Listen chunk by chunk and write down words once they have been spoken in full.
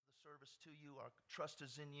service to you. Our trust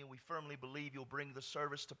is in you. We firmly believe you'll bring the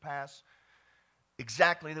service to pass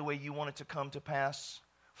exactly the way you want it to come to pass.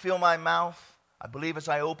 Fill my mouth. I believe as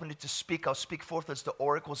I open it to speak, I'll speak forth as the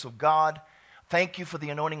oracles of God. Thank you for the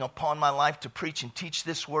anointing upon my life to preach and teach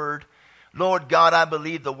this word. Lord God, I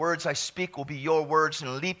believe the words I speak will be your words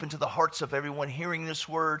and leap into the hearts of everyone hearing this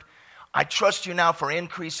word. I trust you now for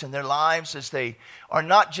increase in their lives as they are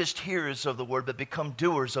not just hearers of the word, but become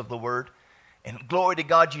doers of the word. And glory to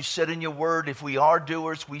God, you said in your word, if we are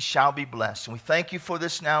doers, we shall be blessed. And we thank you for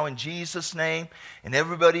this now in Jesus' name. And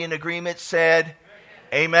everybody in agreement said,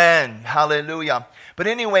 Amen. Hallelujah. But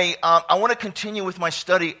anyway, I want to continue with my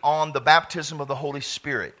study on the baptism of the Holy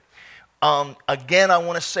Spirit. Again, I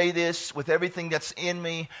want to say this with everything that's in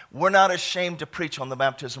me. We're not ashamed to preach on the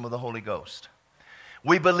baptism of the Holy Ghost.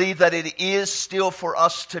 We believe that it is still for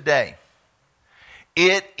us today.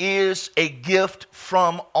 It is a gift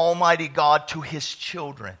from Almighty God to His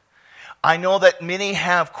children. I know that many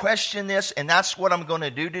have questioned this, and that's what I'm going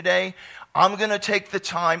to do today. I'm going to take the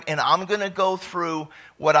time, and I'm going to go through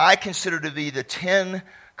what I consider to be the 10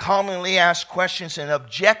 commonly asked questions and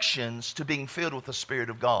objections to being filled with the Spirit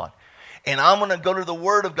of God. And I'm going to go to the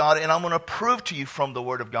Word of God, and I'm going to prove to you from the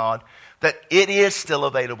Word of God that it is still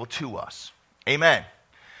available to us. Amen.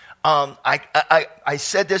 I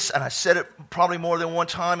said this, and I said it probably more than one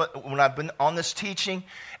time when I've been on this teaching,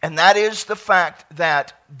 and that is the fact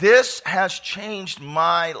that this has changed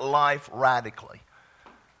my life radically.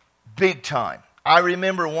 Big time. I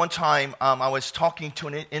remember one time I was talking to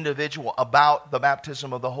an individual about the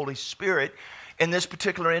baptism of the Holy Spirit, and this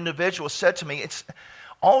particular individual said to me,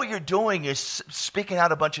 all you're doing is speaking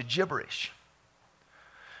out a bunch of gibberish.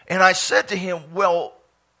 And I said to him, well,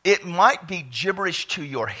 it might be gibberish to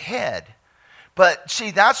your head, but see,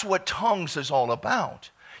 that's what tongues is all about.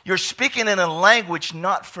 You're speaking in a language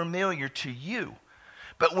not familiar to you.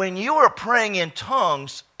 But when you are praying in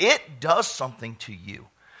tongues, it does something to you.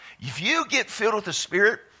 If you get filled with the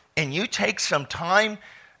Spirit and you take some time,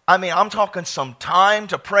 I'm talking some time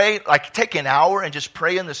to pray, like take an hour and just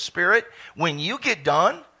pray in the Spirit. When you get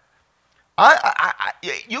done,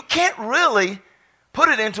 you can't really put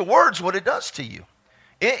it into words what it does to you.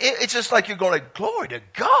 It's just like you're going, glory to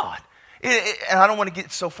God. And I don't want to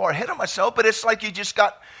get so far ahead of myself, but it's like you just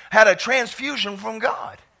had a transfusion from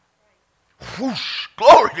God. Whoosh,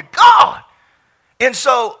 glory to God. And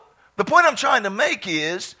so the point I'm trying to make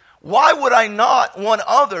is, why would I not want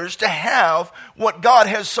others to have what God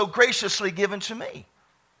has so graciously given to me?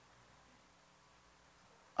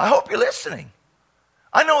 I hope you're listening.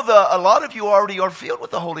 I know a lot of you already are filled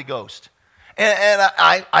with the Holy Ghost. And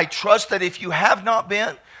I trust that if you have not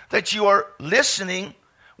been, that you are listening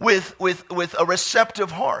with a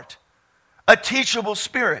receptive heart, a teachable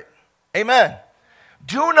spirit. Amen.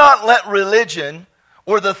 Do not let religion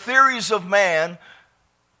or the theories of man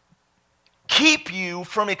keep you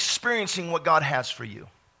from experiencing what God has for you.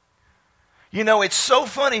 You know, it's so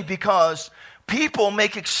funny because people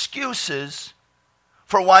make excuses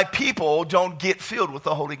for why people don't get filled with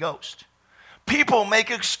the Holy Ghost. People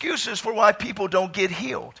make excuses for why people don't get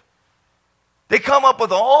healed. They come up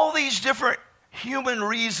with all these different human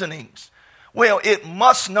reasonings. Well, it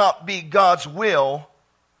must not be God's will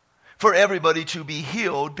for everybody to be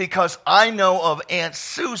healed because I know of Aunt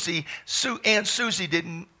Susie. Aunt Susie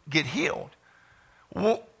didn't get healed.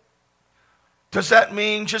 Well, does that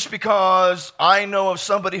mean just because I know of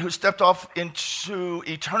somebody who stepped off into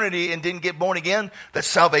eternity and didn't get born again, that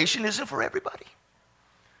salvation isn't for everybody?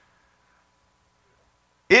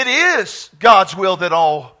 It is God's will that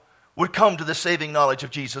all would come to the saving knowledge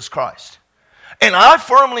of Jesus Christ. And I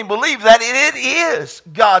firmly believe that it is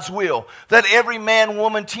God's will that every man,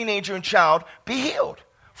 woman, teenager, and child be healed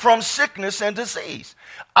from sickness and disease.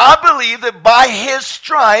 I believe that by His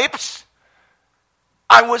stripes,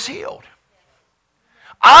 I was healed.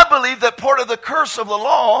 I believe that part of the curse of the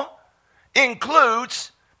law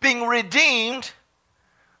includes being redeemed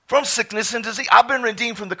from sickness and disease. I've been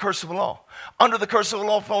redeemed from the curse of the law. Under the curse of the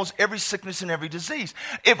law falls every sickness and every disease.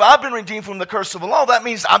 If I've been redeemed from the curse of the law, that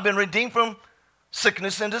means I've been redeemed from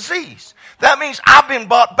sickness and disease. That means I've been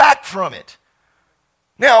bought back from it.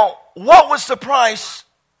 Now, what was the price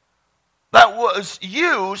that was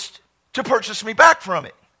used to purchase me back from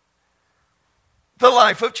it? The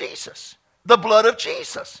life of Jesus. The blood of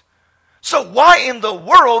Jesus. So why in the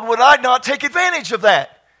world would I not take advantage of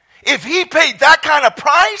that? If He paid that kind of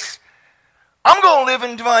price, I'm going to live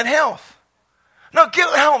in divine health. Now, get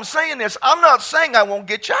how I'm saying this. I'm not saying I won't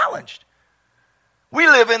get challenged. We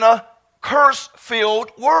live in a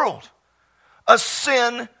curse-filled world, a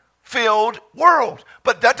sin-filled world.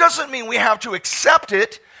 But that doesn't mean we have to accept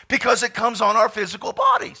it because it comes on our physical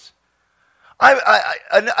bodies.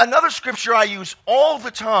 Another scripture I use all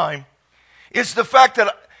the time is the fact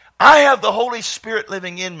that I have the Holy Spirit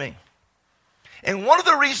living in me. And one of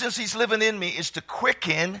the reasons He's living in me is to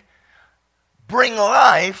quicken, bring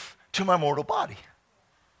life to my mortal body.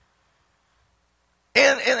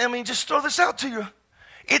 And I mean, just throw this out to you.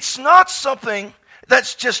 It's not something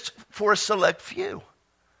that's just for a select few.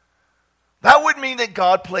 That would mean that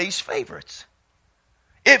God plays favorites.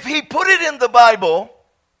 If He put it in the Bible,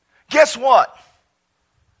 guess what?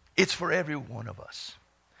 It's for every one of us.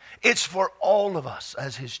 It's for all of us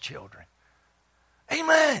as His children.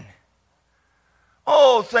 Amen.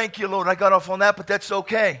 Oh, thank you, Lord. I got off on that, but that's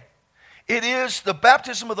okay. It is the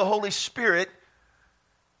baptism of the Holy Spirit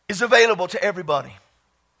is available to everybody.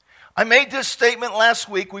 I made this statement last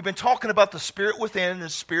week. We've been talking about the Spirit within and the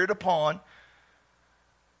Spirit upon.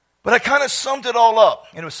 But I kind of summed it all up.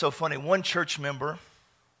 And it was so funny. One church member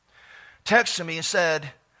texted me and said,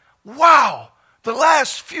 wow, the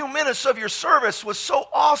last few minutes of your service was so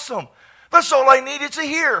awesome. That's all I needed to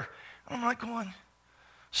hear. I'm like going,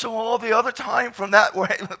 so all the other time from that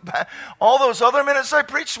way, all those other minutes I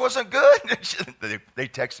preached wasn't good? They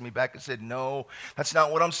texted me back and said, no, that's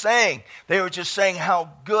not what I'm saying. They were just saying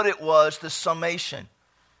how good it was, the summation.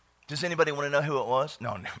 Does anybody want to know who it was?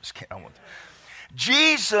 No, I'm just kidding. I won't.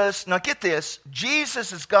 Jesus, now get this,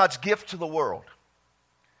 Jesus is God's gift to the world.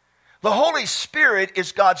 The Holy Spirit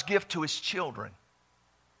is God's gift to His children.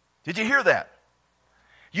 Did you hear that?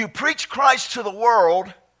 You preach Christ to the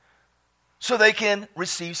world so they can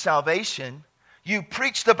receive salvation. You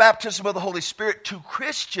preach the baptism of the Holy Spirit to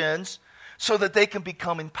Christians so that they can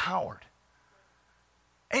become empowered.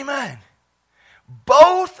 Amen.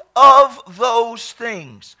 Both of those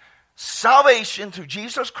things, salvation through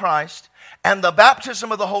Jesus Christ and the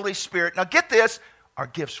baptism of the Holy Spirit, now get this, are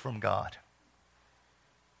gifts from God.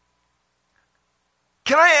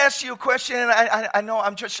 Can I ask you a question? And I know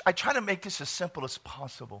I try to make this as simple as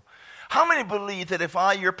possible. How many believe that if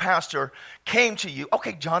I, your pastor, came to you,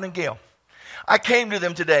 okay, John and Gail, I came to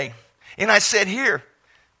them today, and I said, here,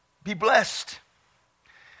 be blessed.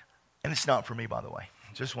 And it's not for me, by the way.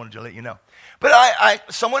 Just wanted to let you know. But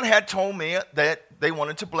someone had told me that they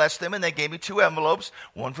wanted to bless them, and they gave me 2 envelopes,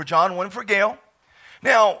 one for John, one for Gail.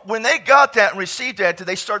 Now, when they got that and received that, did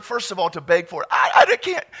they start, first of all, to beg for it? I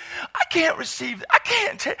can't receive it. I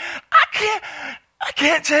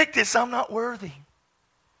can't take this. I'm not worthy.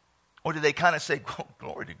 Or did they kind of say, oh,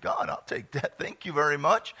 glory to God, I'll take that. Thank you very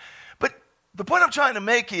much. But the point I'm trying to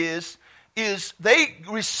make is they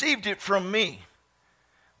received it from me.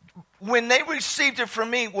 When they received it from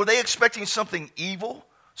me, were they expecting something evil,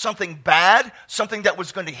 something bad, something that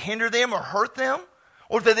was going to hinder them or hurt them?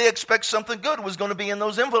 Or did they expect something good was going to be in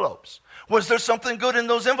those envelopes? Was there something good in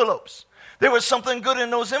those envelopes? There was something good in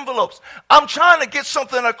those envelopes. I'm trying to get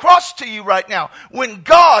something across to you right now. When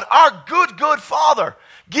God, our good Father,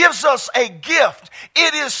 gives us a gift,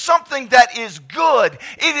 it is something that is good.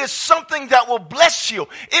 It is something that will bless you.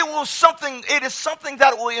 It is something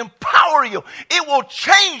that will empower you. It will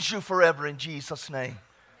change you forever in Jesus' name.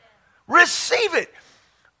 Receive it.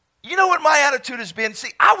 You know what my attitude has been?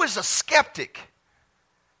 See, I was a skeptic.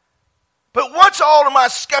 But once all of my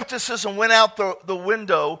skepticism went out the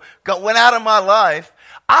window, went out of my life,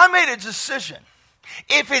 I made a decision.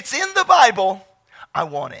 If it's in the Bible, I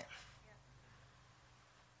want it.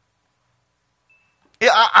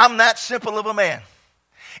 I'm that simple of a man.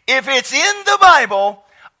 If it's in the Bible,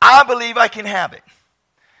 I believe I can have it.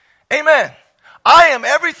 Amen. I am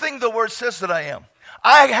everything the Word says that I am.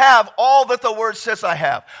 I have all that the Word says I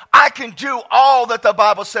have. I can do all that the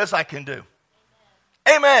Bible says I can do.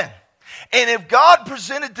 Amen. And if God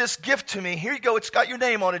presented this gift to me, here you go, it's got your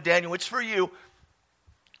name on it, Daniel, it's for you.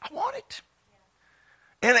 I want it.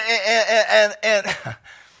 And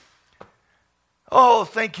oh,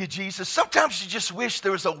 thank you, Jesus. Sometimes you just wish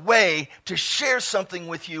there was a way to share something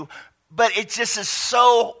with you, but it just is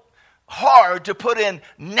so hard to put in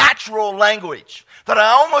natural language that I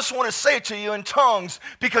almost want to say it to you in tongues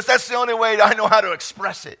because that's the only way I know how to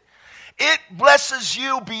express it. It blesses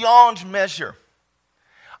you beyond measure.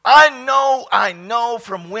 I know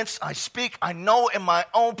from whence I speak. I know in my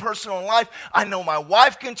own personal life. I know my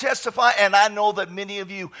wife can testify, and I know that many of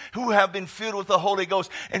you who have been filled with the Holy Ghost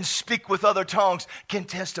and speak with other tongues can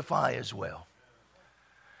testify as well.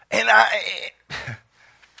 And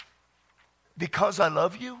because I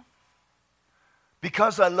love you,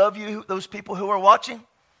 those people who are watching,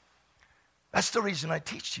 that's the reason I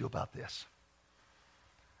teach you about this.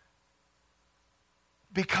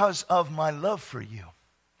 Because of my love for you.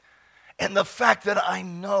 And the fact that I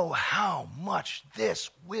know how much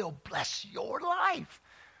this will bless your life.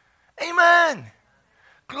 Amen.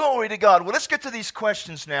 Glory to God. Well, let's get to these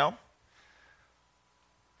questions now.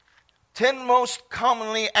 10 most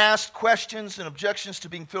commonly asked questions and objections to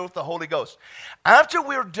being filled with the Holy Ghost. After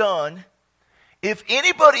we're done, if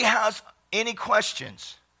anybody has any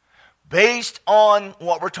questions based on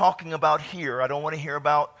what we're talking about here, I don't want to hear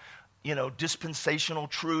about, dispensational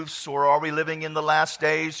truths or are we living in the last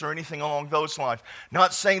days or anything along those lines.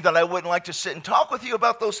 Not saying that I wouldn't like to sit and talk with you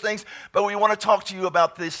about those things, but we want to talk to you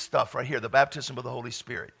about this stuff right here, the baptism of the Holy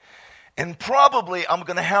Spirit. And probably I'm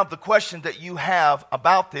going to have the question that you have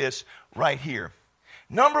about this right here.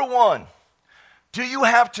 Number one, do you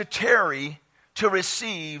have to tarry to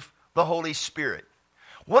receive the Holy Spirit?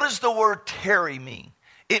 What does the word tarry mean?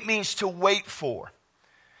 It means to wait for.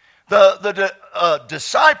 The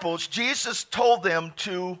disciples, Jesus told them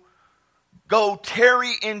to go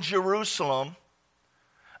tarry in Jerusalem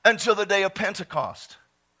until the day of Pentecost.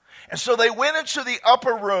 And so they went into the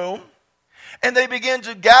upper room and they began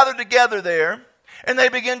to gather together there and they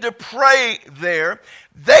began to pray there.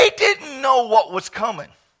 They didn't know what was coming.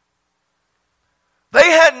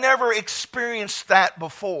 They had never experienced that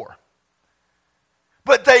before.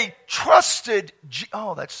 But they trusted,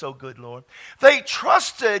 oh, that's so good, Lord. They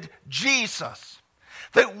trusted Jesus,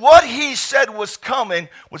 that what he said was coming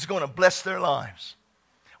was going to bless their lives.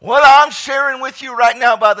 What I'm sharing with you right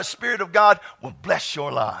now by the Spirit of God will bless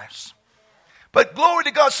your lives. But glory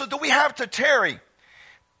to God, so do we have to tarry?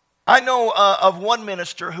 I know of one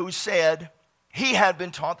minister who said he had been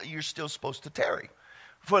taught that you're still supposed to tarry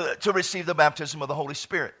to receive the baptism of the Holy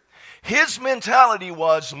Spirit. His mentality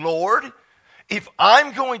was, Lord, if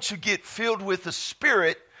I'm going to get filled with the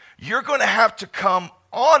Spirit, you're going to have to come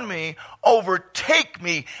on me, overtake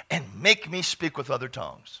me, and make me speak with other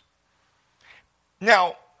tongues.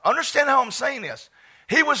 Now, understand how I'm saying this.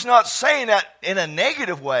 He was not saying that in a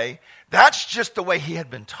negative way. That's just the way he had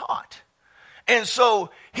been taught. And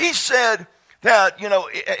so he said that,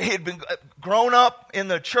 he had been grown up in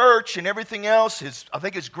the church and everything else. I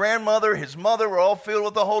think his grandmother, his mother were all filled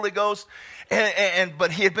with the Holy Ghost.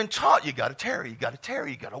 But he had been taught, you got to tarry, you got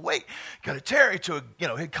to wait, you got to tarry till,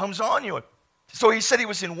 it comes on you. So he said he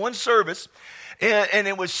was in one service, and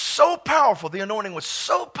it was so powerful, the anointing was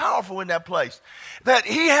so powerful in that place, that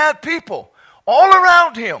he had people all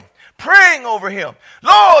around him, praying over him.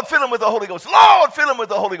 Lord, fill him with the Holy Ghost. Lord, fill him with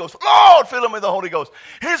the Holy Ghost. Lord, fill him with the Holy Ghost.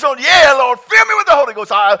 He's on, yeah, Lord, fill me with the Holy Ghost.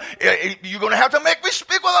 You're going to have to make me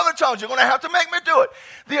speak with other tongues. You're going to have to make me do it.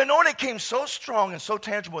 The anointing came so strong and so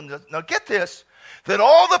tangible. Now get this, that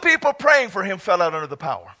all the people praying for him fell out under the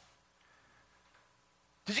power.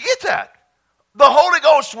 Did you get that? The Holy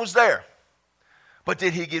Ghost was there. But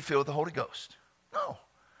did he get filled with the Holy Ghost? No.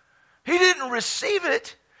 He didn't receive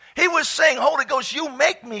it. He was saying, Holy Ghost, you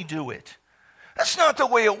make me do it. That's not the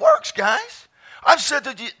way it works, guys. I've said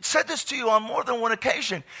this to you on more than one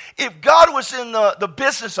occasion. If God was in the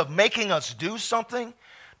business of making us do something,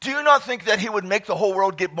 do you not think that he would make the whole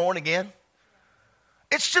world get born again?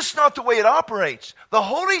 It's just not the way it operates. The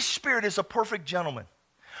Holy Spirit is a perfect gentleman.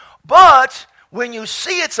 But when you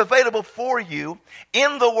see it's available for you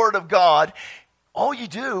in the Word of God, all you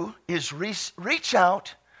do is reach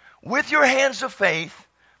out with your hands of faith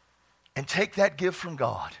and take that gift from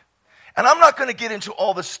God. And I'm not going to get into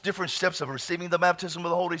all the different steps of receiving the baptism of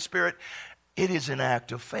the Holy Spirit. It is an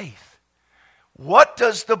act of faith. What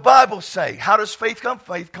does the Bible say? How does faith come?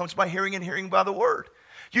 Faith comes by hearing, and hearing by the Word.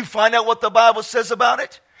 You find out what the Bible says about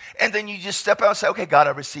it, and then you just step out and say, okay, God,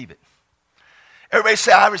 I receive it. Everybody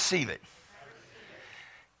say, I receive it.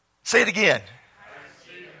 Say it again.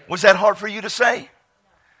 Was that hard for you to say?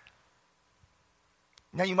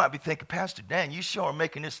 Now you might be thinking, Pastor Dan, you sure are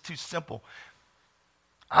making this too simple.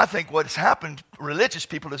 I think what has happened, religious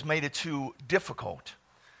people, has made it too difficult,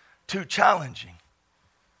 too challenging.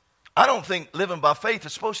 I don't think living by faith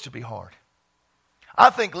is supposed to be hard. I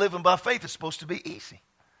think living by faith is supposed to be easy.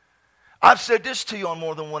 I've said this to you on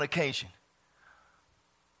more than one occasion.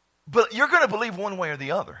 But you're going to believe one way or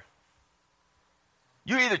the other.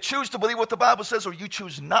 You either choose to believe what the Bible says or you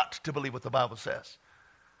choose not to believe what the Bible says.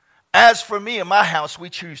 As for me and my house, we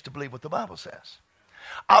choose to believe what the Bible says.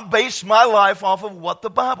 I base my life off of what the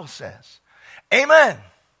Bible says. Amen.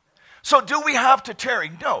 So do we have to tarry?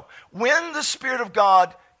 No. When the Spirit of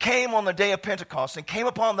God came on the day of Pentecost and came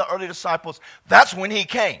upon the early disciples, that's when he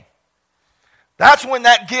came. That's when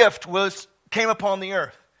that gift came upon the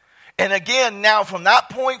earth. And again, now from that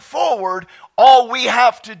point forward, all we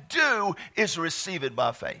have to do is receive it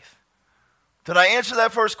by faith. Did I answer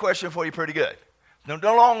that first question for you pretty good?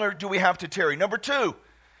 No longer do we have to tarry. Number two.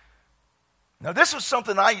 Now this was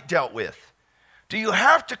something I dealt with. Do you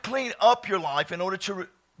have to clean up your life in order to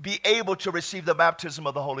be able to receive the baptism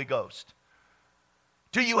of the Holy Ghost?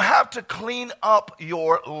 Do you have to clean up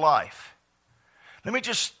your life? Let me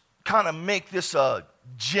just kind of make this a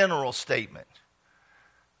general statement.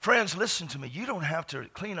 Friends, listen to me. You don't have to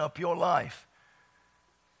clean up your life.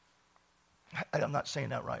 I'm not saying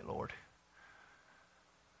that right, Lord.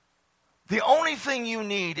 The only thing you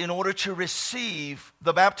need in order to receive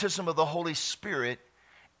the baptism of the Holy Spirit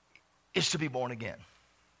is to be born again.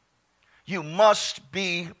 You must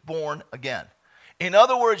be born again. In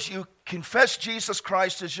other words, you confess Jesus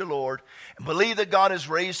Christ as your Lord and believe that God has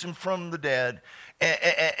raised him from the dead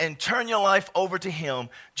and turn your life over to him.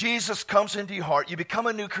 Jesus comes into your heart. You become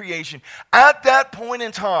a new creation. At that point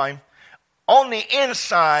in time, on the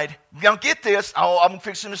inside, now get this, I'm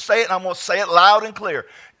fixing to say it and I'm going to say it loud and clear.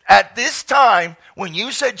 At this time, when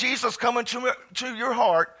you said Jesus come into your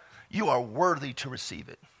heart, you are worthy to receive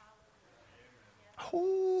it.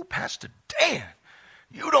 Oh, Pastor Dan,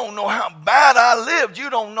 you don't know how bad I lived. You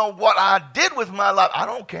don't know what I did with my life. I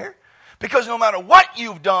don't care. Because no matter what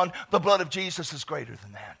you've done, the blood of Jesus is greater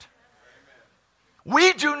than that.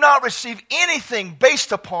 We do not receive anything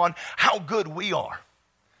based upon how good we are.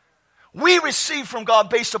 We receive from God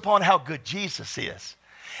based upon how good Jesus is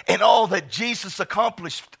and all that Jesus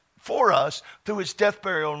accomplished for us through his death,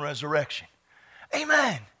 burial, and resurrection.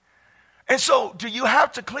 Amen. And so, do you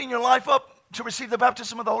have to clean your life up to receive the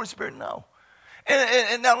baptism of the Holy Spirit? No.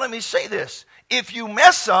 And now let me say this. If you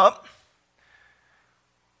mess up,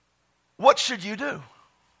 what should you do?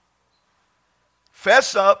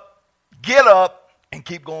 Fess up, get up, and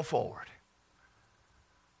keep going forward.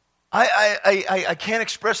 I can't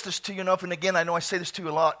express this to you enough, and again, I know I say this to you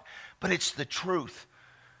a lot, but it's the truth.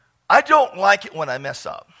 I don't like it when I mess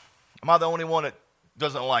up. Am I the only one that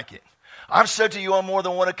doesn't like it? I've said to you on more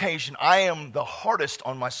than one occasion, I am the hardest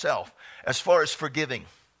on myself as far as forgiving.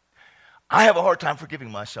 I have a hard time forgiving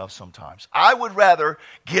myself sometimes. I would rather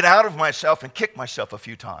get out of myself and kick myself a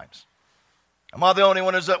few times. Am I the only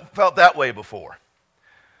one who's felt that way before?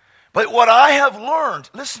 But what I have learned,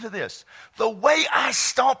 listen to this, the way I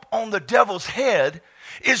stomp on the devil's head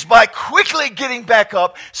is by quickly getting back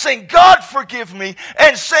up, saying, God forgive me,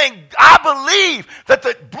 and saying, I believe that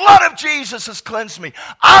the blood of Jesus has cleansed me.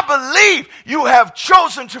 I believe you have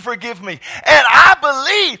chosen to forgive me. And I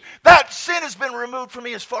believe that sin has been removed from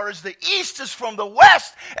me as far as the east is from the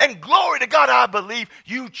west. And glory to God, I believe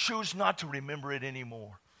you choose not to remember it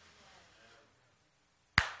anymore.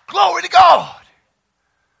 Glory to God.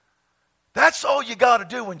 That's all you got to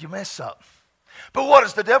do when you mess up. But what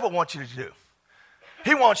does the devil want you to do?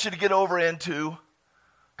 He wants you to get over into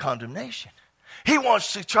condemnation. He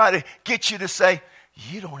wants to try to get you to say,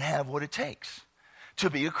 you don't have what it takes to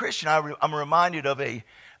be a Christian. I'm reminded of a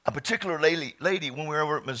particular lady when we were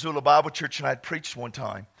over at Missoula Bible Church, and I'd preached one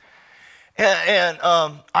time. And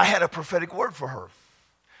I had a prophetic word for her.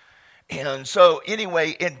 And so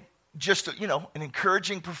anyway, just, an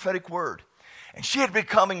encouraging prophetic word. And she had been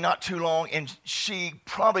coming not too long, and she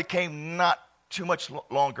probably came not too much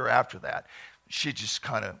longer after that. She just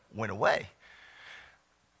kind of went away.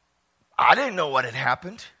 I didn't know what had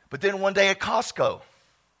happened, but then one day at Costco,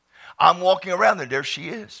 I'm walking around there she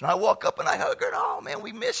is. And I walk up and I hug her, oh man,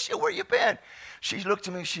 we miss you, where you been? She looked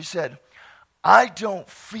at me and she said, I don't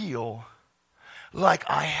feel like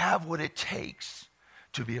I have what it takes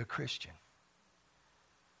to be a Christian.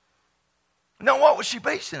 Now what was she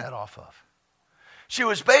basing that off of? She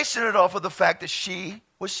was basing it off of the fact that she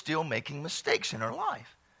was still making mistakes in her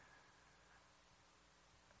life.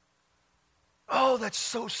 Oh, that's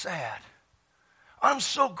so sad. I'm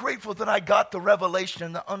so grateful that I got the revelation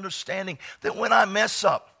and the understanding that when I mess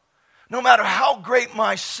up, no matter how great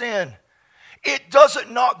my sin, it doesn't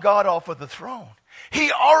knock God off of the throne. He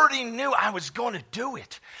already knew I was going to do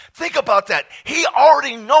it. Think about that. He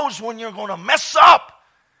already knows when you're going to mess up.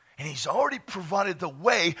 And he's already provided the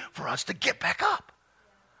way for us to get back up.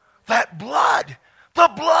 That blood, the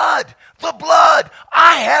blood.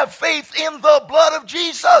 I have faith in the blood of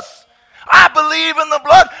Jesus. I believe in the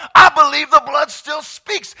blood. I believe the blood still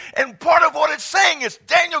speaks. And part of what it's saying is,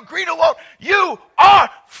 Daniel Greenawalt, you are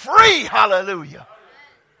free. Hallelujah.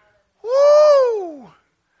 Woo!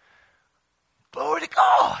 Glory to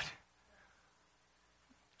God.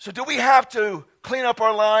 So do we have to clean up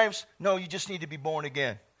our lives? No, you just need to be born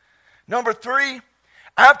again. Number 3,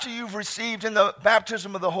 after you've received in the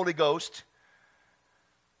baptism of the Holy Ghost,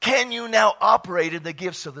 can you now operate in the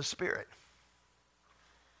gifts of the Spirit?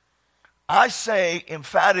 I say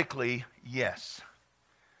emphatically yes.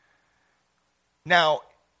 Now,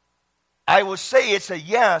 I will say it's a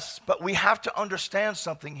yes, but we have to understand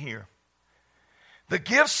something here. The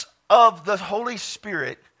gifts of the Holy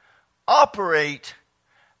Spirit operate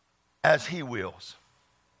as He wills.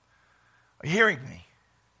 Are you hearing me?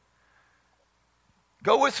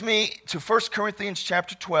 Go with me to 1 Corinthians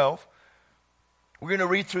chapter 12. We're going to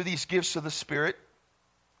read through these gifts of the Spirit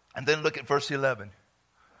and then look at verse 11.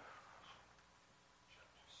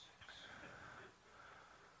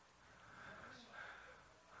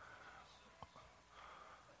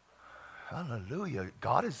 Hallelujah.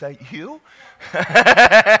 God, is that you?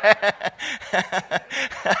 That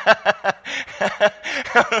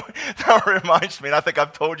reminds me, and I think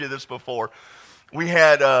I've told you this before. We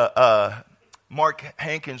had Mark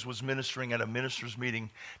Hankins was ministering at a ministers' meeting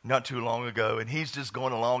not too long ago, and he's just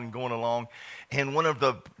going along. And one of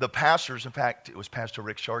the pastors, in fact, it was Pastor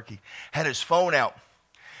Rick Sharkey, had his phone out.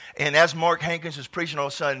 And as Mark Hankins is preaching, all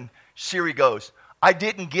of a sudden, Siri goes, "I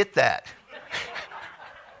didn't get that."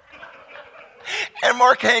 And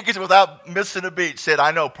Mark Hankins, without missing a beat, said,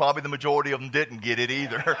 "I know, probably the majority of them didn't get it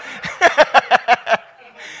either."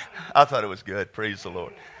 I thought it was good. Praise the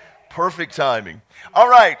Lord. Perfect timing. All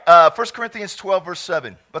right, 1 Corinthians 12, verse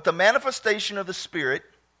 7. But the manifestation of the Spirit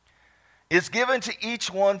is given to each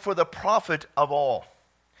one for the profit of all.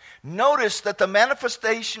 Notice that the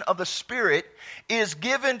manifestation of the Spirit is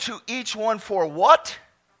given to each one for what?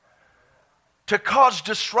 To cause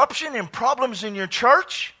disruption and problems in your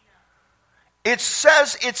church? It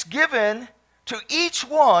says it's given to each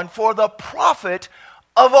one for the profit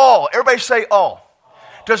of all. Everybody say all.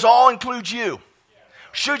 Does all include you?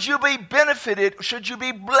 Should you be benefited, should you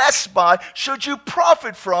be blessed by, should you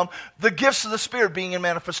profit from the gifts of the Spirit being in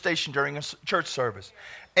manifestation during a church service?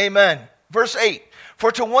 Amen. Verse 8,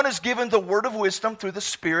 for to one is given the word of wisdom through the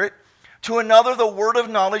Spirit, to another the word of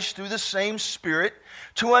knowledge through the same Spirit,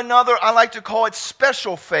 to another, I like to call it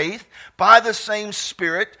special faith, by the same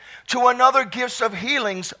Spirit, to another gifts of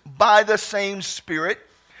healings by the same Spirit,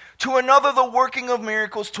 to another the working of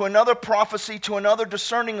miracles, to another prophecy, to another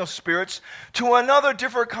discerning of spirits, to another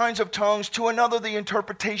different kinds of tongues, to another the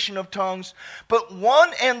interpretation of tongues. But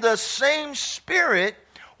one and the same Spirit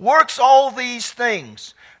works all these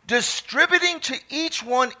things, distributing to each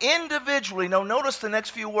one individually. Now notice the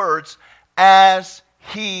next few words, as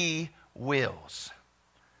He wills.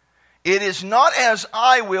 It is not as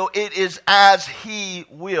I will, it is as He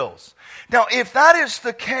wills. Now if that is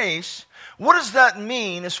the case, what does that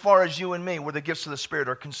mean as far as you and me, where the gifts of the Spirit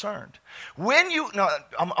are concerned?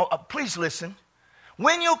 Please listen.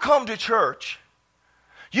 When you come to church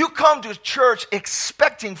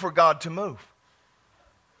expecting for God to move.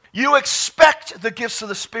 You expect the gifts of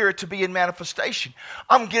the Spirit to be in manifestation.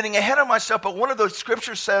 I'm getting ahead of myself, but one of those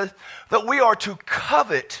scriptures says that we are to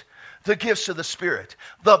covet the gifts of the Spirit.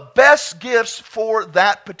 The best gifts for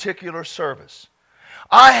that particular service.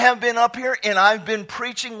 I have been up here and I've been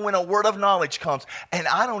preaching when a word of knowledge comes. And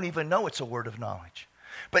I don't even know it's a word of knowledge.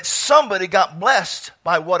 But somebody got blessed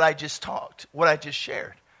by what I just talked, what I just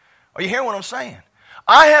shared. Are you hearing what I'm saying?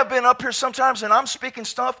 I have been up here sometimes and I'm speaking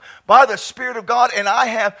stuff by the Spirit of God and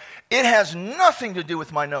it has nothing to do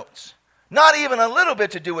with my notes. Not even a little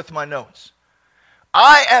bit to do with my notes.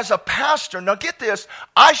 I, as a pastor, now get this,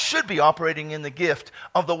 I should be operating in the gift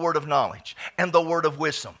of the word of knowledge and the word of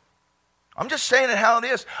wisdom. I'm just saying it how it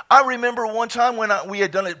is. I remember one time when we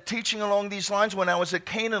had done a teaching along these lines when I was at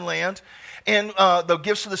Canaan Land and the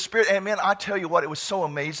gifts of the Spirit. And man, I tell you what, it was so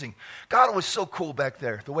amazing. God was so cool back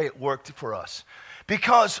there, the way it worked for us.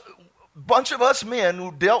 Because a bunch of us men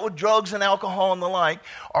who dealt with drugs and alcohol and the like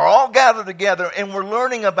are all gathered together and we're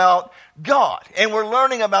learning about God. And we're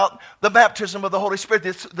learning about the baptism of the Holy Spirit.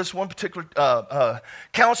 This one particular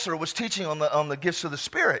counselor was teaching on the gifts of the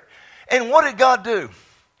Spirit. And what did God do?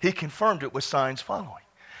 He confirmed it with signs following.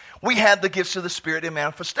 We had the gifts of the Spirit in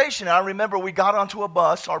manifestation. I remember we got onto our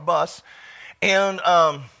bus, and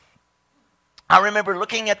I remember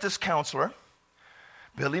looking at this counselor,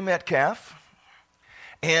 Billy Metcalf,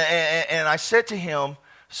 and I said to him,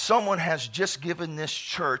 someone has just given this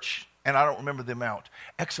church, and I don't remember the amount,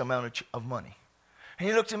 X amount of money. And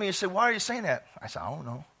he looked at me and said, why are you saying that? I said, I don't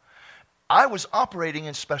know. I was operating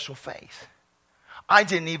in special faith. I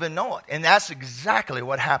didn't even know it. And that's exactly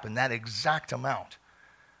what happened. That exact amount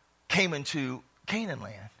came into Canaan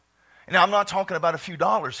Land. And I'm not talking about a few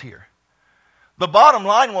dollars here. The bottom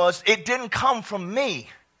line was, it didn't come from me.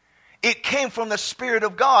 It came from the Spirit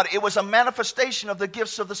of God. It was a manifestation of the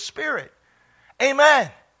gifts of the Spirit. Amen.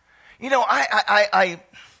 You know, I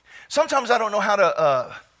sometimes I don't know how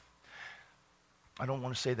to, I don't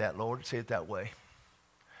want to say that, Lord, say it that way.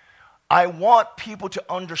 I want people to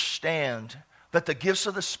understand that the gifts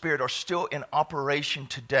of the Spirit are still in operation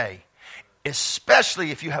today, especially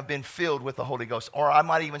if you have been filled with the Holy Ghost. Or I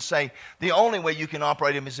might even say the only way you can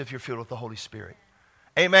operate them is if you're filled with the Holy Spirit.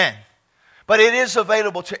 Amen. But it is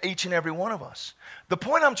available to each and every one of us. The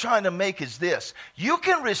point I'm trying to make is this. You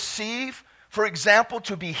can receive For example,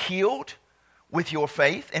 to be healed with your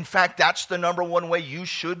faith. In fact, that's the number one way you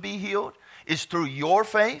should be healed, is through your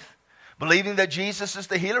faith. Believing that Jesus is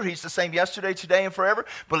the healer. He's the same yesterday, today, and forever.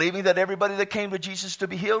 Believing that everybody that came to Jesus to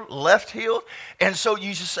be healed left healed. And so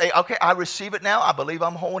you just say, okay, I receive it now. I believe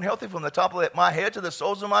I'm whole and healthy from the top of my head to the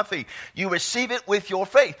soles of my feet. You receive it with your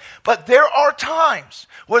faith. But there are times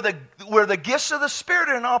where the gifts of the Spirit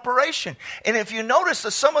are in operation. And if you notice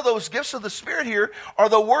that some of those gifts of the Spirit here are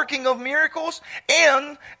the working of miracles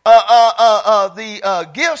and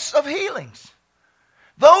the gifts of healings.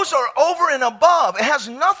 Those are over and above. It has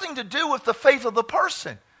nothing to do with the faith of the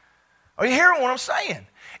person. Are you hearing what I'm saying?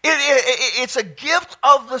 It's a gift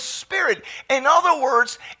of the Spirit. In other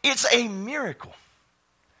words, it's a miracle.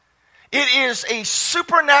 It is a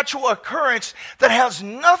supernatural occurrence that has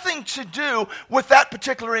nothing to do with that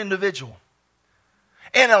particular individual.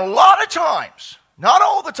 And a lot of times, not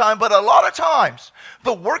all the time, but a lot of times,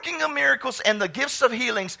 the working of miracles and the gifts of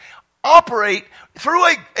healings operate through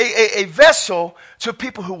a vessel to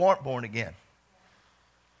people who aren't born again.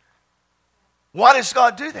 Why does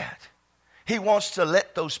God do that? He wants to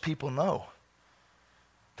let those people know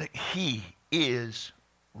that He is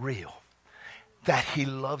real, that He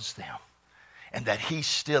loves them, and that He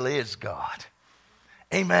still is God.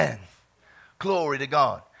 Amen. Glory to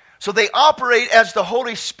God. So they operate as the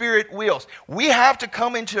Holy Spirit wills. We have to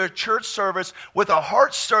come into a church service with our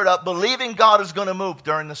hearts stirred up, believing God is going to move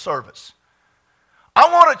during the service.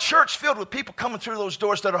 I want a church filled with people coming through those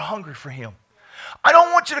doors that are hungry for Him. I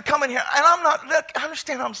don't want you to come in here, and I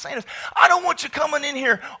understand how I'm saying this. I don't want you coming in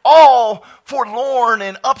here all forlorn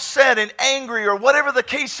and upset and angry or whatever the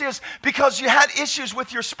case is because you had issues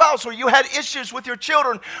with your spouse or you had issues with your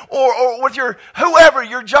children or with your whoever,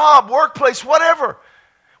 your job, workplace, whatever.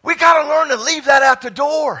 We got to learn to leave that at the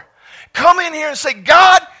door. Come in here and say,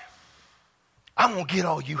 God, I'm going to get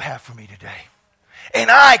all you have for me today. And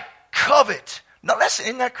I covet. Now,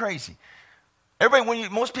 isn't that crazy? Everybody,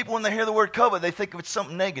 most people, when they hear the word covet, they think of it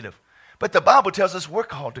something negative. But the Bible tells us we're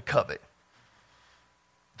called to covet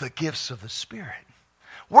the gifts of the Spirit.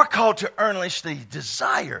 We're called to earnestly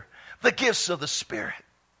desire the gifts of the Spirit.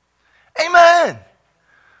 Amen.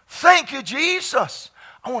 Thank you, Jesus.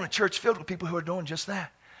 I want a church filled with people who are doing just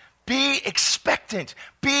that. Be expectant.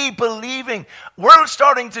 Be believing. We're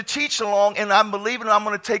starting to teach along, and I'm believing I'm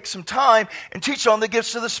going to take some time and teach on the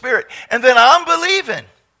gifts of the Spirit. And then I'm believing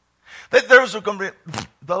that those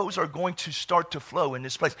are going to start to flow in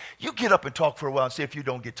this place. You get up and talk for a while and see if you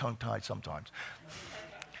don't get tongue-tied sometimes.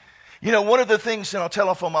 You know, one of the things, and I'll tell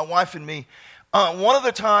off on my wife and me, one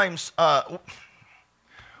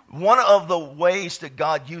of the ways that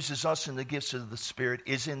God uses us in the gifts of the Spirit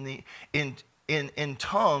is in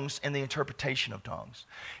tongues and the interpretation of tongues.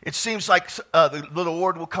 It seems like the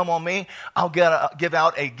Lord will come on me. I'll give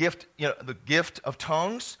out a gift, the gift of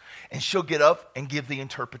tongues, and she'll get up and give the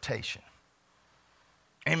interpretation.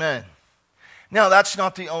 Amen. Now, that's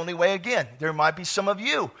not the only way. Again, there might be some of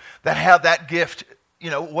you that have that gift.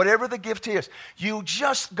 Whatever the gift is, you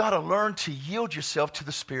just got to learn to yield yourself to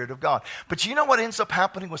the Spirit of God. But you know what ends up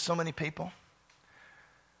happening with so many people?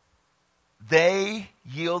 They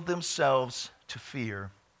yield themselves to fear,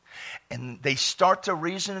 and they start to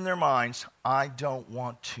reason in their minds, I don't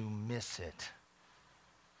want to miss it.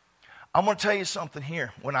 I'm going to tell you something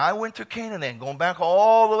here. When I went to Canaan, going back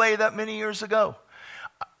all the way that many years ago,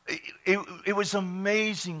 it was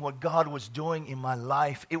amazing what God was doing in my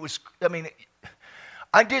life.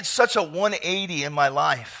 I did such a 180 in my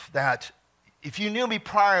life that if you knew me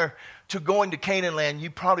prior to going to Canaan land, you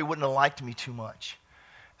probably wouldn't have liked me too much.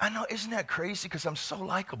 I know, isn't that crazy? Because I'm so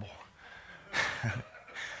likable.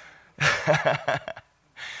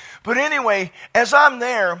 But anyway, as I'm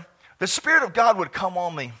there, the Spirit of God would come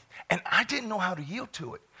on me, and I didn't know how to yield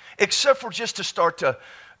to it, except for just to start to,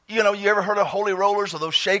 you ever heard of holy rollers or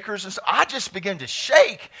those shakers and stuff? I just began to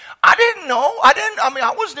shake. I didn't know.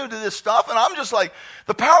 I was new to this stuff, and I'm just like,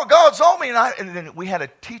 the power of God's on me. And then we had a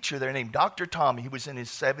teacher there named Dr. Tommy. He was in his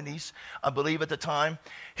 70s, I believe, at the time.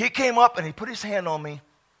 He came up, and he put his hand on me,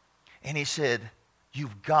 and he said,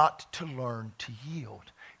 you've got to learn to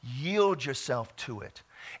yield. Yield yourself to it.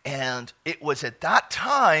 And it was at that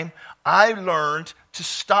time I learned to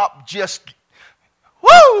stop just,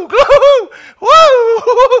 woo, woo,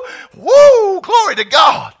 woo, glory to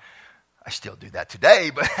God. I still do that today,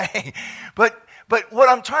 but what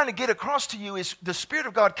I'm trying to get across to you is the Spirit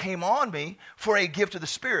of God came on me for a gift of the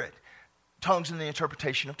Spirit, tongues and the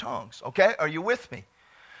interpretation of tongues. Okay, are you with me?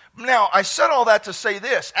 Now, I said all that to say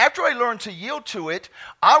this. After I learned to yield to it,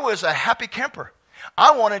 I was a happy camper.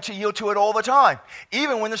 I wanted to yield to it all the time,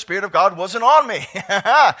 even when the Spirit of God wasn't on me.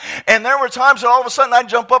 And there were times that all of a sudden I'd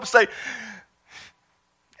jump up and say,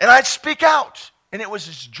 And I'd speak out. And it was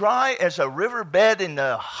as dry as a riverbed in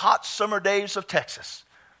the hot summer days of Texas.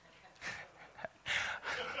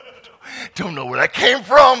 Don't know where that came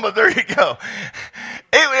from, but there you go.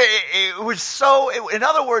 It was so, in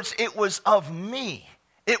other words, it was of me.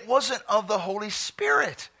 It wasn't of the Holy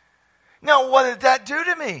Spirit. Now, what did that do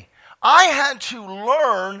to me? I had to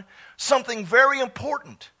learn something very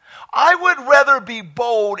important. I would rather be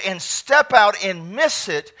bold and step out and miss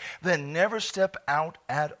it than never step out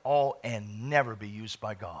at all and never be used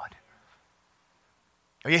by God.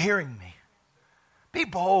 Are you hearing me? Be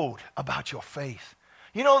bold about your faith.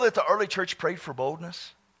 You know that the early church prayed for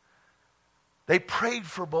boldness? They prayed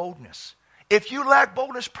for boldness. If you lack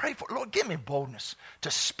boldness, pray for it. Lord, give me boldness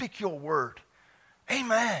to speak your word.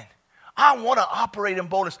 Amen. I want to operate in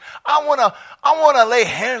boldness. I want to lay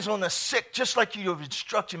hands on the sick just like you have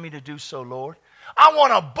instructed me to do so, Lord. I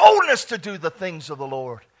want a boldness to do the things of the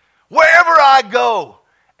Lord. Wherever I go,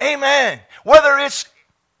 amen. Whether it's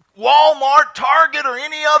Walmart, Target, or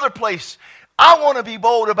any other place, I want to be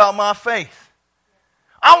bold about my faith.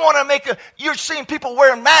 I want to you're seeing people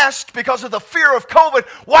wearing masks because of the fear of COVID.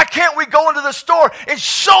 Why can't we go into the store and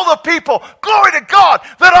show the people, glory to God,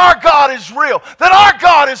 that our God is real, that our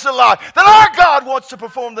God is alive, that our God wants to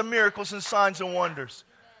perform the miracles and signs and wonders.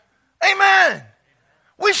 Amen.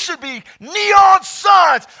 We should be neon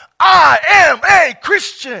signs. I am a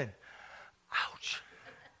Christian. Ouch.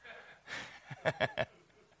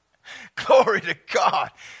 Glory to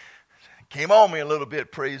God. Came on me a little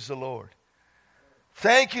bit, praise the Lord.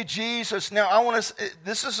 Thank you, Jesus. Now,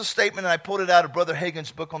 this is a statement, and I pulled it out of Brother Hagin's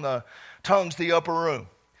book on the tongues, the upper room.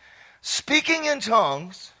 Speaking in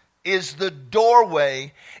tongues is the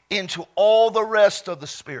doorway into all the rest of the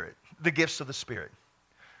Spirit, the gifts of the Spirit.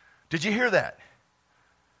 Did you hear that?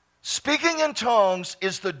 Speaking in tongues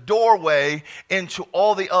is the doorway into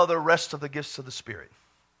all the other rest of the gifts of the Spirit.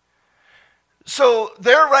 So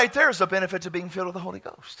right there is a benefit to being filled with the Holy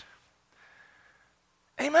Ghost.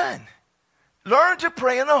 Amen. Learn to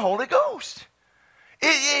pray in the Holy Ghost.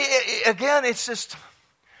 Again, it's just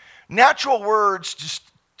natural words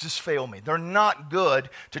just fail me. They're not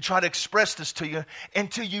good to try to express this to you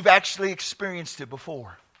until you've actually experienced it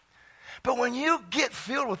before. But when you get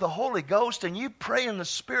filled with the Holy Ghost and you pray in the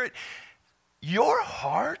Spirit, your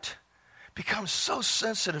heart becomes so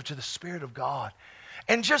sensitive to the Spirit of God.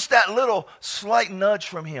 And just that little slight nudge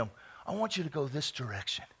from Him, I want you to go this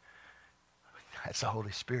direction. That's the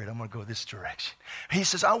Holy Spirit. I'm going to go this direction. He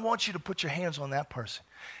says, I want you to put your hands on that person.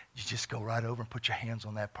 You just go right over and put your hands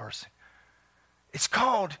on that person. It's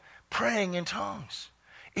called praying in tongues.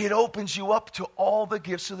 It opens you up to all the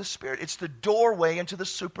gifts of the Spirit. It's the doorway into the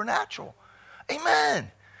supernatural.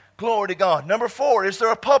 Amen. Glory to God. Number 4, is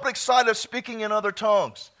there a public side of speaking in other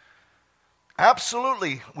tongues?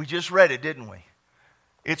 Absolutely. We just read it, didn't we?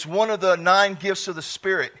 It's one of the 9 gifts of the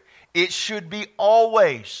Spirit. It should be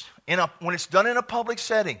always, when it's done in a public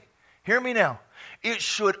setting, hear me now, it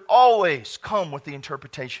should always come with the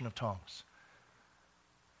interpretation of tongues.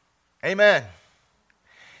 Amen.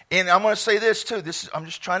 And I'm going to say this too. I'm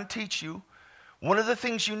just trying to teach you. One of the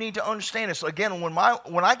things you need to understand is, again, when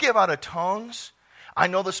I give out of tongues, I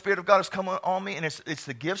know the Spirit of God has come on me, and it's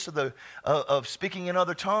the gifts of speaking in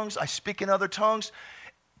other tongues. I speak in other tongues.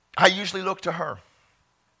 I usually look to her.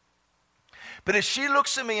 But if she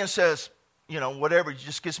looks at me and says, whatever,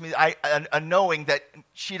 just gives me a knowing that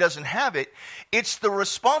she doesn't have it, it's the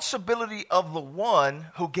responsibility of the one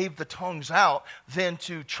who gave the tongues out then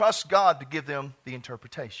to trust God to give them the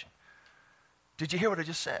interpretation. Did you hear what I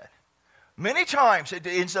just said? Many times it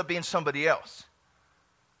ends up being somebody else.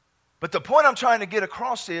 But the point I'm trying to get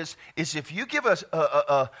across is if you give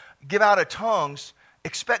out a tongues,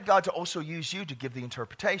 expect God to also use you to give the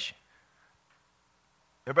interpretation.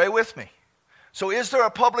 Everybody with me? So is there a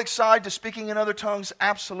public side to speaking in other tongues?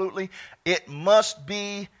 Absolutely. It must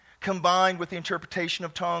be combined with the interpretation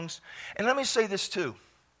of tongues. And let me say this too.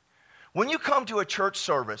 When you come to a church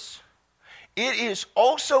service, it is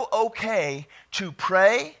also okay to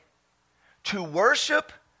pray, to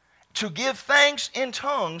worship, to give thanks in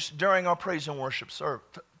tongues during our praise and worship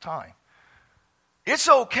time. It's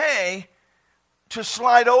okay to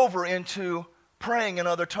slide over into praying in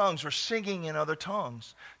other tongues or singing in other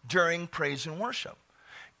tongues during praise and worship.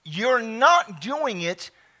 You're not doing it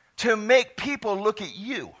to make people look at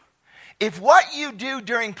you. If what you do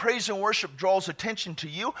during praise and worship draws attention to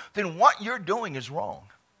you, then what you're doing is wrong.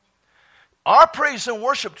 Our praise and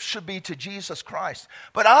worship should be to Jesus Christ.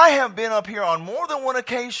 But I have been up here on more than one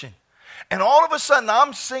occasion, and all of a sudden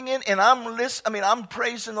I'm singing and I'm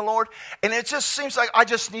praising the Lord, and it just seems like I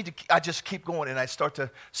just keep going, and I start to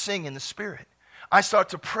sing in the Spirit. I start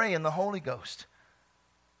to pray in the Holy Ghost.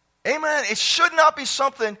 Amen. It should not be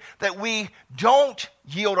something that we don't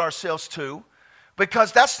yield ourselves to,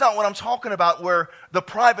 because that's not what I'm talking about where the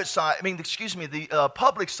public side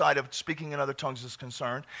of speaking in other tongues is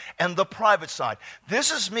concerned, and the private side.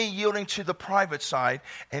 This is me yielding to the private side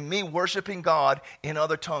and me worshiping God in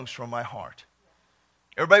other tongues from my heart.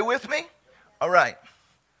 Everybody with me? All right.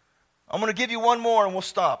 I'm going to give you one more and we'll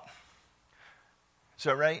stop. Is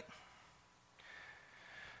that right?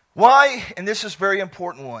 Why, and this is a very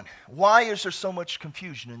important one, why is there so much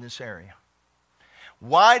confusion in this area?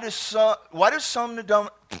 Why do some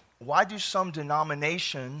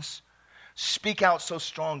denominations speak out so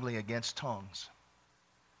strongly against tongues?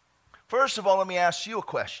 First of all, let me ask you a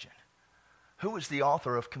question. Who is the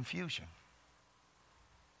author of confusion?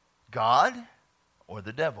 God or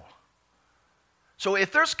the devil? So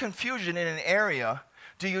if there's confusion in an area,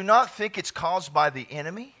 do you not think it's caused by the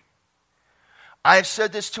enemy? I've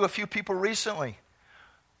said this to a few people recently.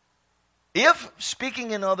 If speaking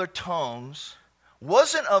in other tongues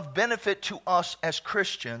wasn't of benefit to us as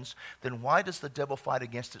Christians, then why does the devil fight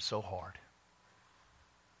against it so hard?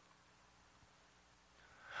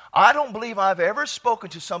 I don't believe I've ever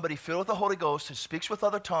spoken to somebody filled with the Holy Ghost who speaks with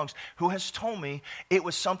other tongues who has told me it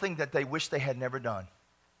was something that they wish they had never done.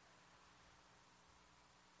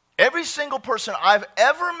 Every single person I've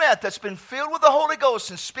ever met that's been filled with the Holy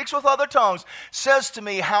Ghost and speaks with other tongues says to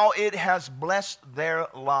me how it has blessed their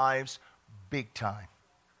lives big time.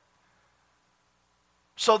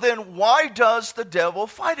 So then why does the devil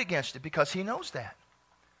fight against it? Because he knows that.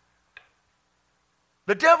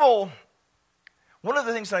 The devil, one of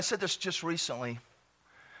the things, and I said this just recently,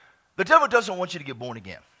 the devil doesn't want you to get born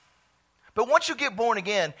again. But once you get born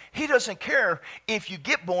again, he doesn't care if you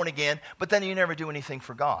get born again, but then you never do anything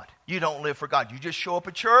for God. You don't live for God. You just show up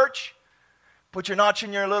at church, put your notch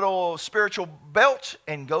in your little spiritual belt,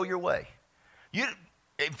 and go your way.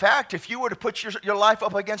 In fact, if you were to put your life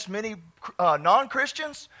up against many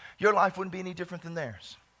non-Christians, your life wouldn't be any different than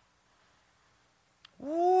theirs.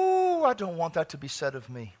 Ooh, I don't want that to be said of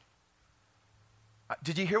me.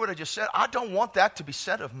 Did you hear what I just said? I don't want that to be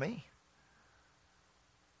said of me.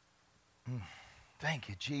 Thank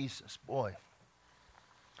you, Jesus. Boy.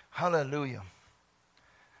 Hallelujah.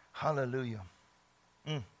 Hallelujah.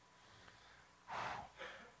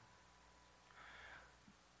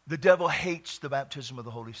 The devil hates the baptism of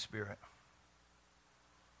the Holy Spirit.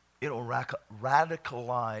 It'll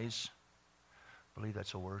radicalize, I believe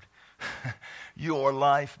that's a word, your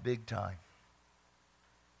life big time.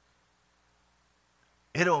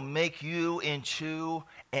 It'll make you into,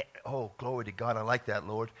 oh, glory to God, I like that,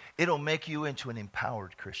 Lord. It'll make you into an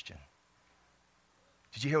empowered Christian.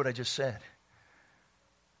 Did you hear what I just said?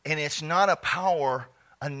 And it's not a power,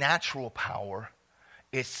 a natural power.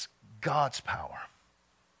 It's God's power.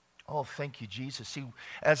 Oh, thank you, Jesus. See,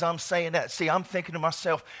 as I'm saying that, I'm thinking to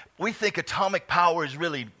myself, we think atomic power is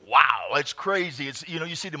really, wow, it's crazy. It's,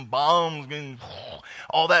 you see them bombs and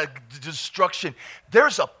all that destruction.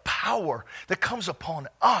 There's a power that comes upon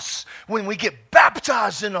us when we get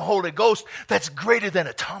baptized in the Holy Ghost that's greater than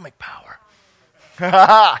atomic power.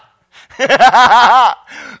 Glory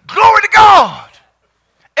to God.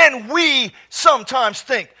 And we sometimes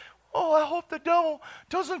think, oh, I hope the devil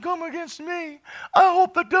doesn't come against me. I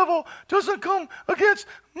hope the devil doesn't come against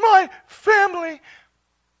my family.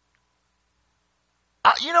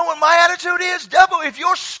 You know what my attitude is? Devil, if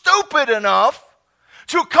you're stupid enough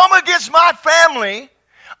to come against my family,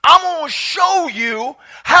 I'm going to show you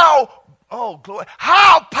how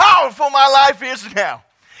powerful my life is now.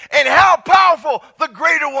 And how powerful the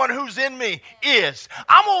greater one who's in me is.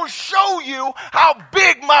 I'm going to show you how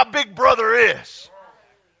big my big brother is.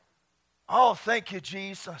 Oh, thank you,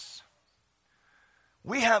 Jesus.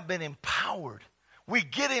 We have been empowered. We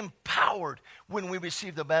get empowered when we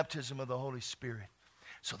receive the baptism of the Holy Spirit.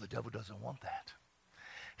 So the devil doesn't want that.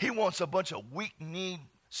 He wants a bunch of weak-kneed,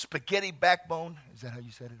 spaghetti backbone. Is that how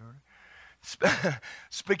you said it earlier?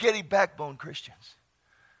 Spaghetti backbone Christians.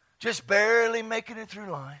 Just barely making it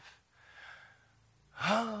through life.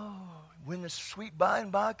 Oh, when the sweet by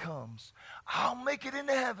and by comes, I'll make it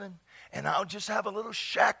into heaven, and I'll just have a little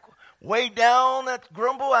shack way down at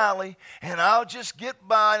Grumble Alley, and I'll just get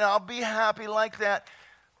by, and I'll be happy like that.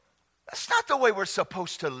 That's not the way we're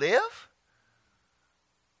supposed to live.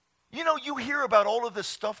 You hear about all of this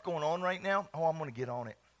stuff going on right now. Oh, I'm going to get on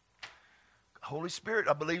it. Holy Spirit,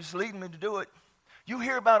 I believe, is leading me to do it. You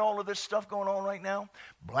hear about all of this stuff going on right now?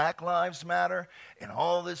 Black Lives Matter and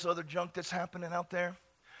all this other junk that's happening out there.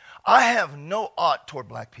 I have no ought toward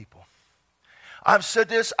black people. I've said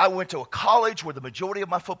this. I went to a college where the majority of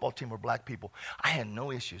my football team were black people. I had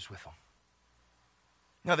no issues with them.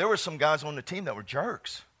 Now, there were some guys on the team that were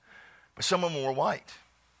jerks. Some of them were white.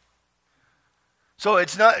 So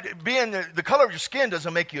it's not, being the color of your skin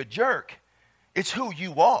doesn't make you a jerk. It's who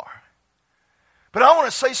you are. But I want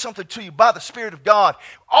to say something to you by the Spirit of God.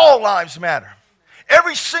 All lives matter.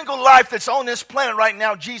 Every single life that's on this planet right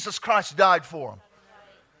now, Jesus Christ died for them.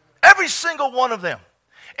 Every single one of them.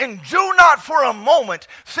 And do not for a moment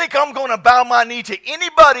think I'm going to bow my knee to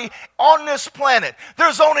anybody on this planet.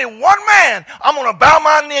 There's only one man I'm going to bow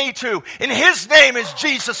my knee to, and his name is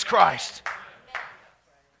Jesus Christ.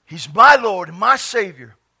 He's my Lord and my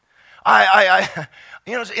Savior. And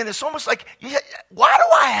it's almost like, why do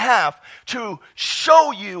I have to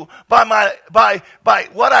show you by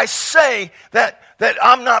what I say that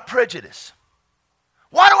I'm not prejudiced?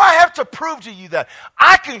 Why do I have to prove to you that?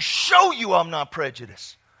 I can show you I'm not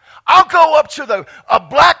prejudiced. I'll go up to a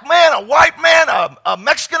black man, a white man, a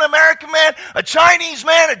Mexican-American man, a Chinese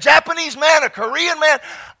man, a Japanese man, a Korean man,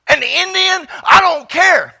 an Indian. I don't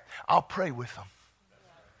care. I'll pray with them.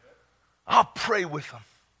 I'll pray with them.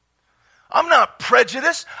 I'm not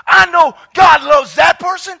prejudiced. I know God loves that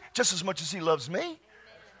person just as much as he loves me.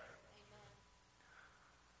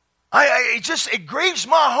 It grieves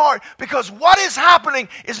my heart because what is happening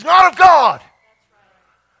is not of God.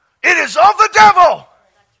 It is of the devil.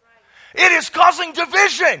 It is causing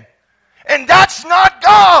division. And that's not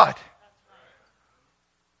God.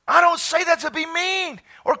 I don't say that to be mean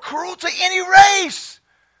or cruel to any race.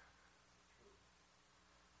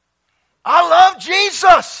 I love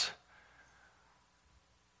Jesus.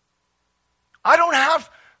 I don't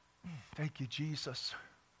have... Thank you, Jesus.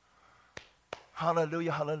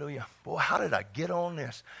 Hallelujah, hallelujah. Boy, how did I get on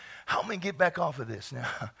this? Help me get back off of this now.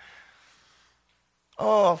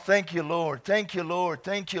 Oh, thank you, Lord. Thank you, Lord.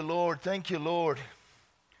 Thank you, Lord. Thank you, Lord.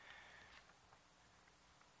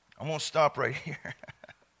 I'm going to stop right here.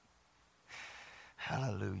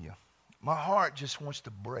 Hallelujah. My heart just wants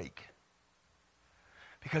to break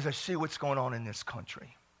because I see what's going on in this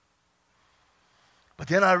country. But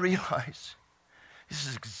then I realize this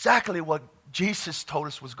is exactly what Jesus told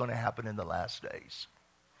us was going to happen in the last days.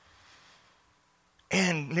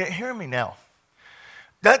 And hear me now.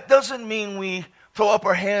 That doesn't mean we throw up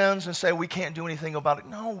our hands and say we can't do anything about it.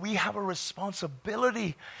 No, we have a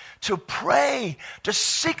responsibility to pray, to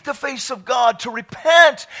seek the face of God, to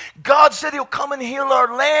repent. God said he'll come and heal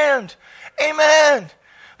our land. Amen.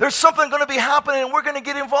 There's something going to be happening and we're going to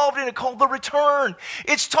get involved in it called the return.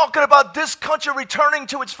 It's talking about this country returning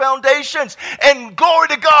to its foundations and glory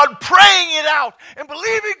to God, praying it out and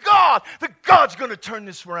believing God that God's going to turn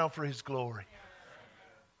this around for his glory.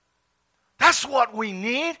 That's what we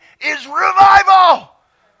need is revival.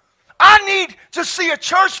 I need to see a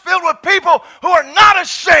church filled with people who are not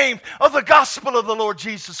ashamed of the gospel of the Lord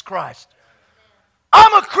Jesus Christ.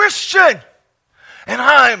 I'm a Christian and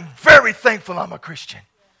I'm very thankful I'm a Christian.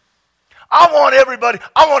 I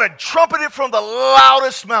want to trumpet it from the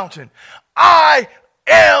loudest mountain. I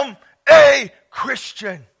am a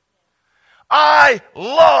Christian. I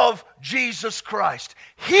love Jesus Christ.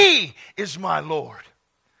 He is my Lord.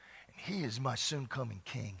 And he is my soon coming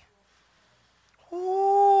King.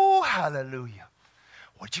 Ooh, hallelujah.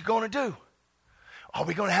 What you going to do? Are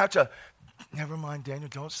we going to have to... Never mind, Daniel,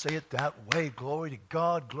 don't say it that way. Glory to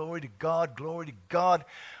God, glory to God, glory to God.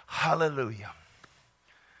 Hallelujah.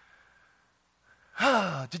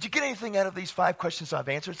 Did you get anything out of these 5 questions I've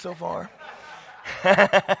answered so far?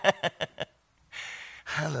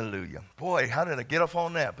 Hallelujah. Boy, how did I get off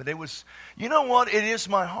on that? But it was, you know what? It is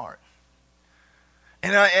my heart.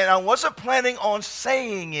 And I wasn't planning on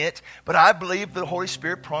saying it, but I believe the Holy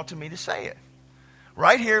Spirit prompted me to say it.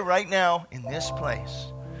 Right here, right now, in this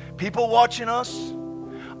place. People watching us,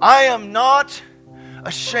 I am not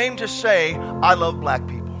ashamed to say I love black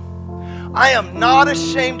people. I am not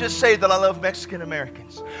ashamed to say that I love Mexican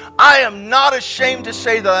Americans. I am not ashamed to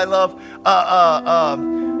say that I love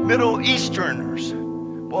Middle Easterners.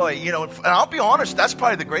 Boy, you know, and I'll be honest, that's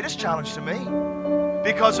probably the greatest challenge to me.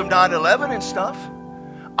 Because of 9/11 and stuff.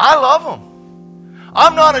 I love them.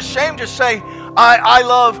 I'm not ashamed to say I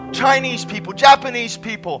love Chinese people, Japanese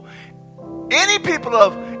people, any people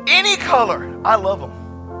of any color. I love them.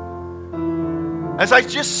 As I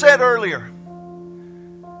just said earlier,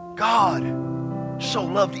 God so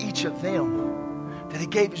loved each of them that he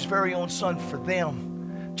gave his very own son for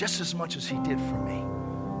them just as much as he did for me.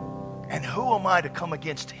 And who am I to come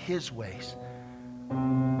against his ways?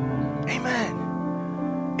 Amen.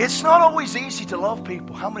 It's not always easy to love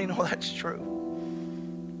people. How many know that's true?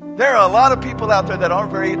 There are a lot of people out there that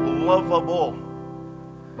aren't very lovable.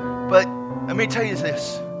 But let me tell you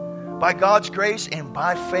this. By God's grace and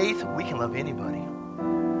by faith, we can love anybody.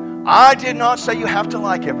 I did not say you have to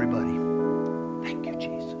like everybody. Thank you,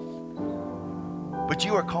 Jesus. But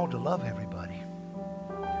you are called to love everybody.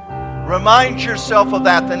 Remind yourself of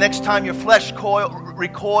that the next time your flesh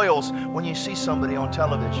recoils when you see somebody on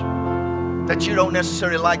television that you don't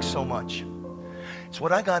necessarily like so much. It's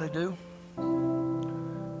what I got to do.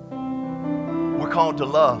 We're called to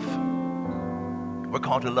love. We're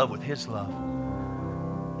called to love with His love.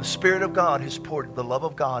 The Spirit of God has poured the love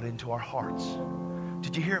of God into our hearts.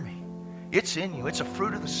 Did you hear me? It's in you. It's a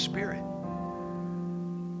fruit of the Spirit.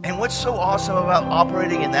 And what's so awesome about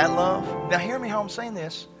operating in that love, now hear me how I'm saying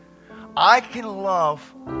this, I can love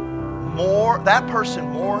that person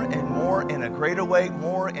more and more in a greater way,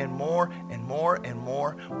 more and more and more and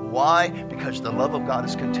more. Why? Because the love of God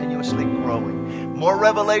is continuously growing. More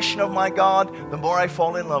revelation of my God, the more I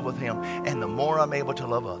fall in love with Him, and the more I'm able to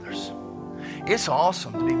love others. It's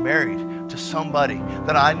awesome to be married to somebody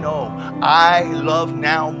that I know I love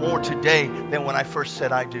now more today than when I first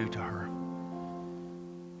said I do to her.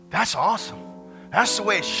 That's awesome. That's the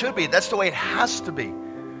way it should be. That's the way it has to be.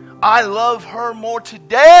 I love her more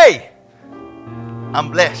today.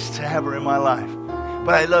 I'm blessed to have her in my life.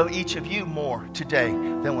 But I love each of you more today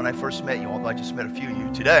than when I first met you. Although I just met a few of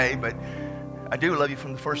you today, but I do love you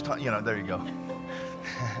from the first time. There you go.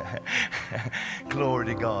 Glory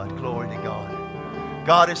to God. Glory to God.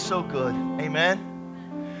 God is so good.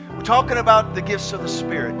 Amen. We're talking about the gifts of the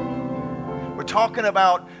Spirit. We're talking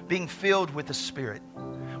about being filled with the Spirit.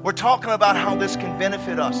 We're talking about how this can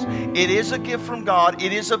benefit us. It is a gift from God.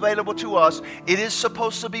 It is available to us. It is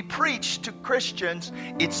supposed to be preached to Christians.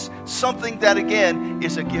 It's something that, again,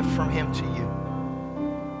 is a gift from Him to you.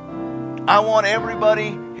 I want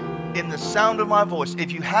everybody in the sound of my voice,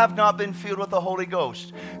 if you have not been filled with the Holy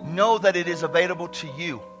Ghost, know that it is available to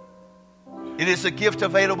you. It is a gift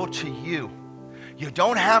available to you. You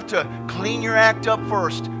don't have to clean your act up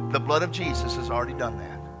first. The blood of Jesus has already done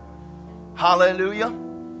that. Hallelujah.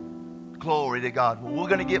 Glory to God. Well, we're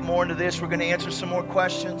going to get more into this. We're going to answer some more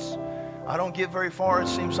questions. I don't get very far. It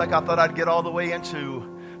seems like I thought I'd get all the way into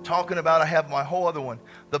talking about, I have my whole other one,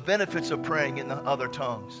 the benefits of praying in the other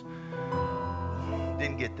tongues.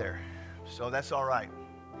 Didn't get there. So that's all right.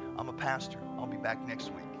 I'm a pastor. I'll be back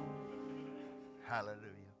next week. Hallelujah.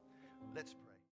 Let's pray.